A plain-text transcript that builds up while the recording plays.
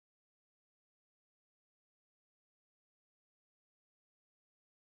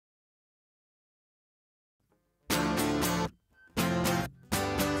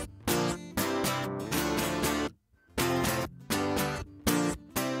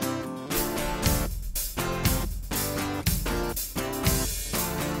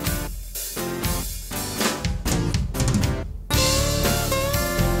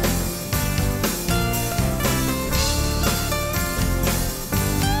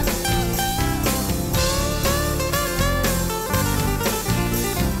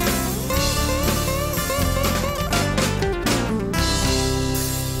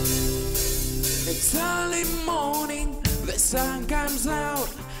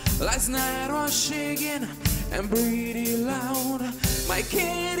Last night was shaking and pretty loud. My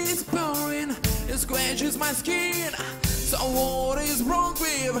cat is purring, it scratches my skin. So what is wrong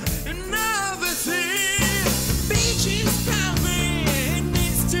with another thing? Beach is coming, it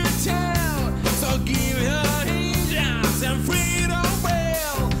needs to tell. So give her angels and freedom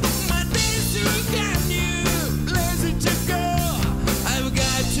well. My days to get you, blessed to go. I've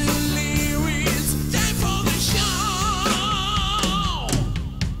got to leave, it's time for the show.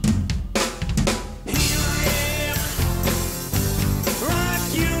 Here I am, rock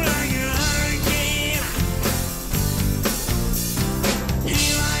you like a hurricane.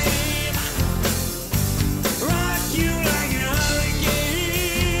 Here I am, rock you like a hurricane.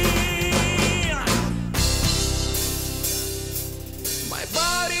 My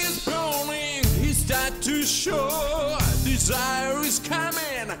body's burning, it starts to show. Desire is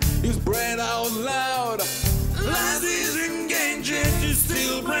coming, it's bred out loud. Life is engaged, it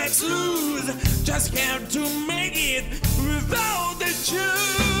still breaks loose. Just have to make it without the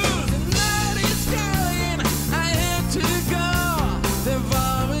juice. The night is calling, I have to go. The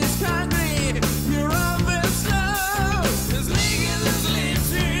vibe is hungry, you're on the slow. It's leaking, it's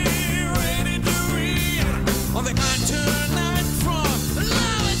lifting, ready to read. On the continent from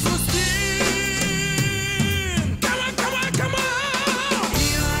love is for steam. Come on, come on, come on.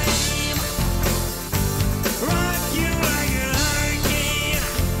 Here I am, rock you like a hurricane.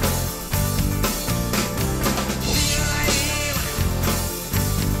 Here I am,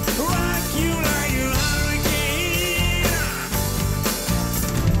 rock you like a hurricane.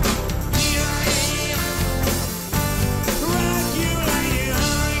 Here I am, rock you like a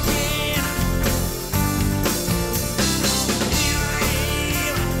hurricane. Here I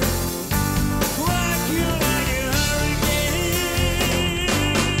am, rock you like a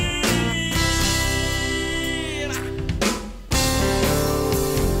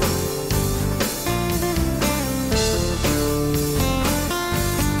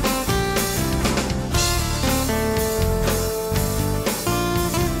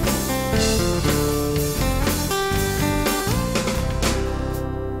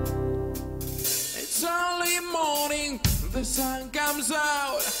It's early morning, the sun comes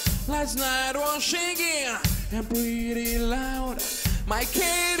out. Last night was shaking and pretty loud. My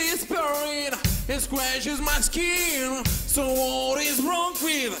cat is purring, it scratches my skin. So what is wrong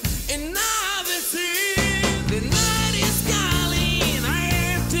with